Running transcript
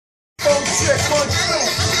We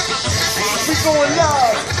going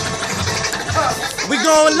live. We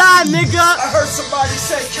going live, nigga. I heard somebody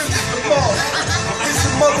say Kendrick Lamar. It's the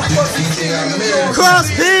motherfucking king of New York.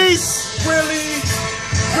 Crosspiece. Really,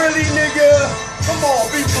 nigga. Come on,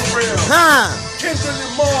 be for real. Kendrick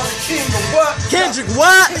Lamar, the king of what? Kendrick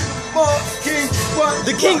what? King what?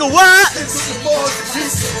 The king of what?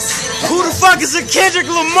 Who the fuck is a Kendrick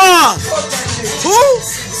Lamar? Who?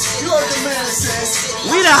 You heard the man say.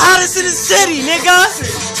 We the hottest in the city, nigga.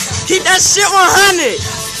 Keep that shit 100.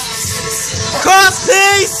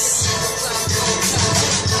 Crosspiece.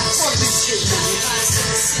 Fuck this shit, nigga.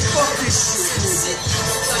 Fuck this shit, nigga.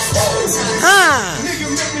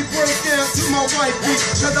 Nigga make me break down to my white beat,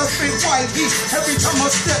 cause I spit white heat every time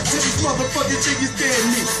I step to these motherfucking niggas dead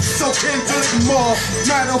me. So Kendrick Lamar,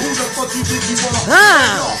 matter who the fuck you think you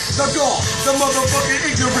are. The God, the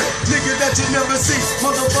motherfucking ignorant nigga that you never see,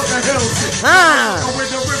 motherfucking hell shit.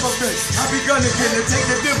 With the river thing, I begun again to take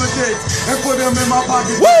the dividends and put them in my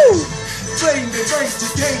pocket. Woo! Flame the race to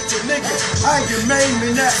danger, nigga. I am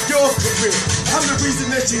maiming at your career. I'm the reason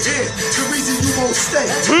that you're here, the reason you won't stay.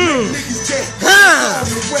 Niggas dead, on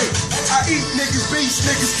the way. I eat niggas, beast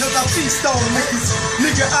niggas, cause I feast on niggas.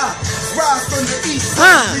 Nigga, I ride from the east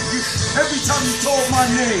side, nigga. Every time you call my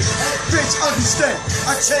name, bitch, understand,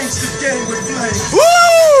 I changed the game with flame.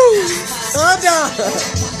 Woo! Hold on.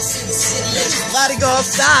 Nobody gonna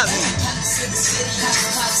stop me.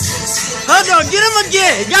 Hold on, get him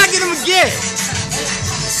again. You gotta get him again.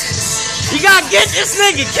 You gotta get this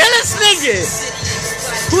nigga. Kill this nigga.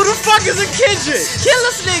 Who the fuck is a Kendrick? Kill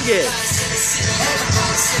this nigga.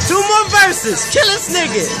 2 more verses. Kill this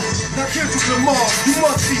nigga. Now Kendrick Lamar, you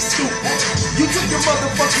must be stupid. You took your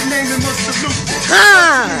motherfucking name and must salute.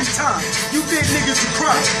 Every time you did niggas to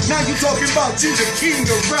cry. Now you talking about you the king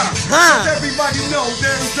of rap. Cause everybody know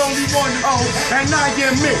there's only one home, and I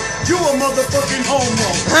am me. You a motherfucking homo.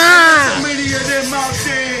 So many of them out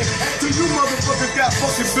there. So you motherfuckers got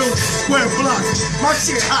fucking built square blocks. My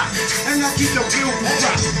shit hot, and I keep the building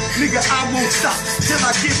rock. Nigga, I won't stop till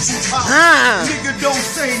I get you pop. Nigga, don't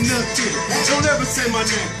say nothing. Don't ever say my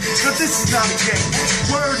name. Cause this is not a game.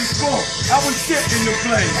 Word is born, I was dipped in the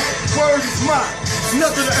flame. Word is mine,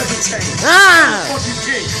 nothing will ever change. I'm a fucking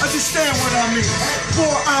king, understand what I mean. For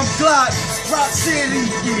I'm glad, Rock City,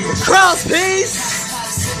 yeah. Crosspiece.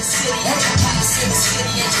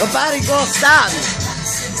 Nobody gonna stop me.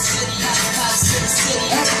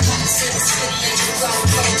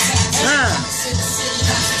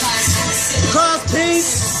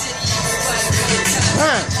 Crosspiece.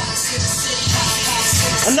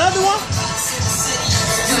 Another one?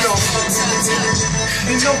 You know,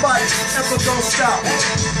 ain't nobody ever gonna stop me.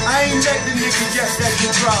 I ain't let the nigga yet that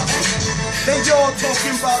can drop me. They all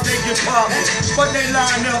talking about they get poppin', but they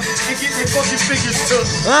line up and get their fucking figures took.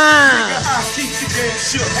 Nigga, I keep the game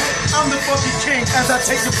shook. I'm the fucking king as I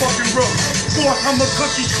take the fucking rook. Boy, I'm a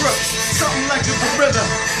cookie crook, something like a gorilla.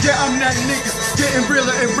 Yeah, I'm that nigga, getting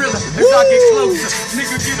realer and realer as I get closer.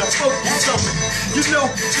 Nigga, get a focus on me. You know,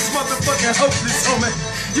 it's motherfucking hopeless, homie.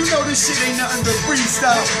 You know this shit ain't nothing but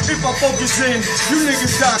freestyle. If I focus in, you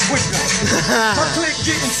niggas die quicker. My click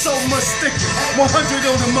getting so much thicker. 100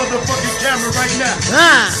 on the motherfucking camera right now.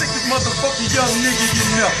 Sickest motherfucking young nigga you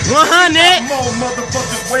know. 100. More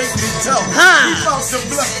motherfuckers waiting to tell. We found some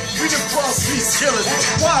blood. We the Crosspiece killers.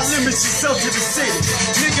 Why limit yourself to the city?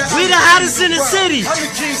 Nigga, we the hottest in the city. I'm the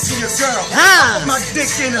king to your girl. I put my dick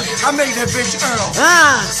in her. I made that bitch Earl.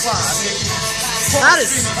 Why, nigga?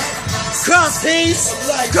 Hottest. Crosspiece.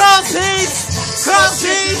 Crosspiece.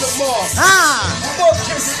 Crosspiece. Fuck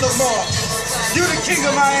Kendrick Lamar. You the king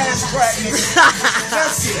of my ass crack, nigga.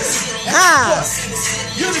 That's it.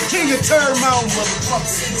 You the king of Turn Mountain, motherfucker.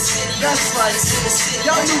 That's right.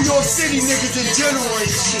 Y'all New York City niggas in general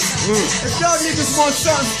ain't shit. If y'all niggas want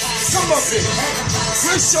something, come up here.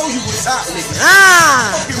 We'll show you what's hot, nigga.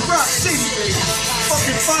 Fucking Rock City, baby.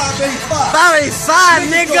 Fucking 585.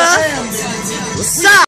 585, nigga. What's up?